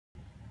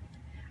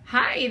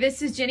Hi,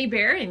 this is Jenny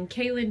Bair and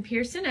Kaelyn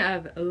Pherson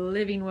of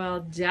Living Well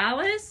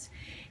Dallas.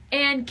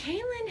 And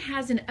Kaelyn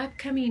has an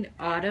upcoming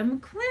autumn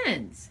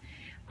cleanse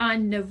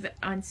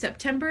on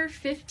September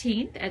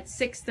 15th at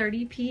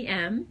 6:30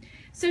 p.m.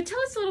 So tell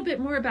us a little bit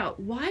more about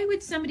why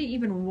would somebody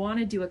even want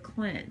to do a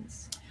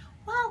cleanse?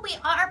 Well,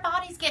 our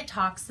bodies get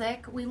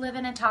toxic. We live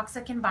in a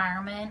toxic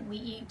environment. We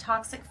eat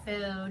toxic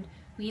food.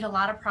 We eat a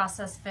lot of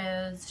processed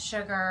foods,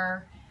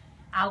 sugar,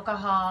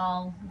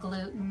 alcohol,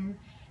 gluten.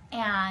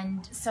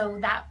 And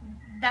so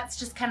that's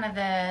just kind of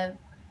the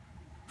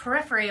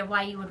periphery of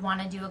why you would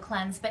want to do a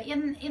cleanse. But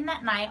in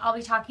that night, I'll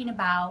be talking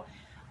about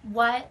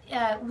what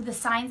the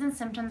signs and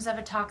symptoms of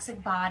a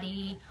toxic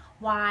body,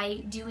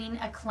 why doing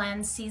a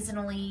cleanse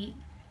seasonally,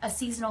 a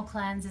seasonal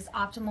cleanse is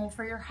optimal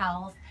for your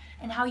health,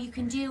 and how you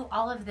can do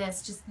all of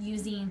this just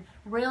using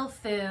real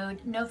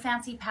food, no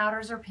fancy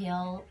powders or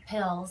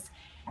pills,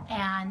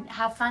 and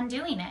have fun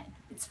doing it.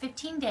 It's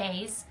 15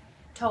 days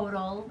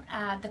total.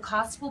 The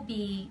cost will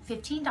be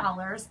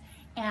 $15,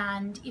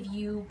 and if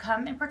you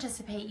come and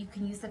participate, you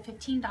can use the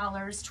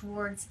 $15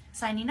 towards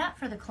signing up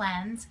for the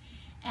cleanse.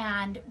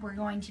 And we're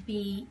going to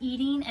be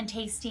eating and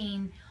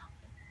tasting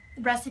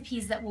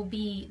recipes that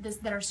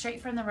are straight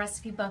from the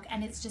recipe book,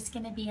 and it's just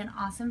going to be an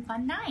awesome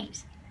fun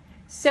night.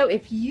 So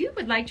if you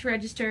would like to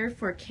register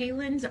for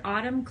Kaelyn's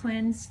Autumn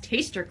Cleanse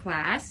Taster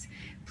Class,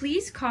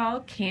 please call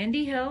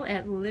Candy Hill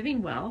at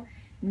Living Well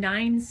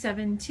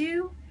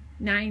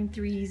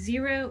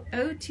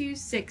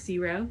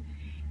 972-930-0260.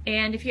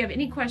 And if you have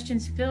any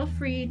questions, feel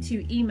free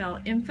to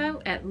email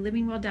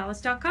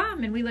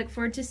info@livingwelldallas.com, and we look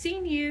forward to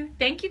seeing you.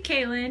 Thank you,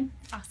 Kaelyn.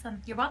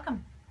 Awesome. You're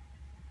welcome.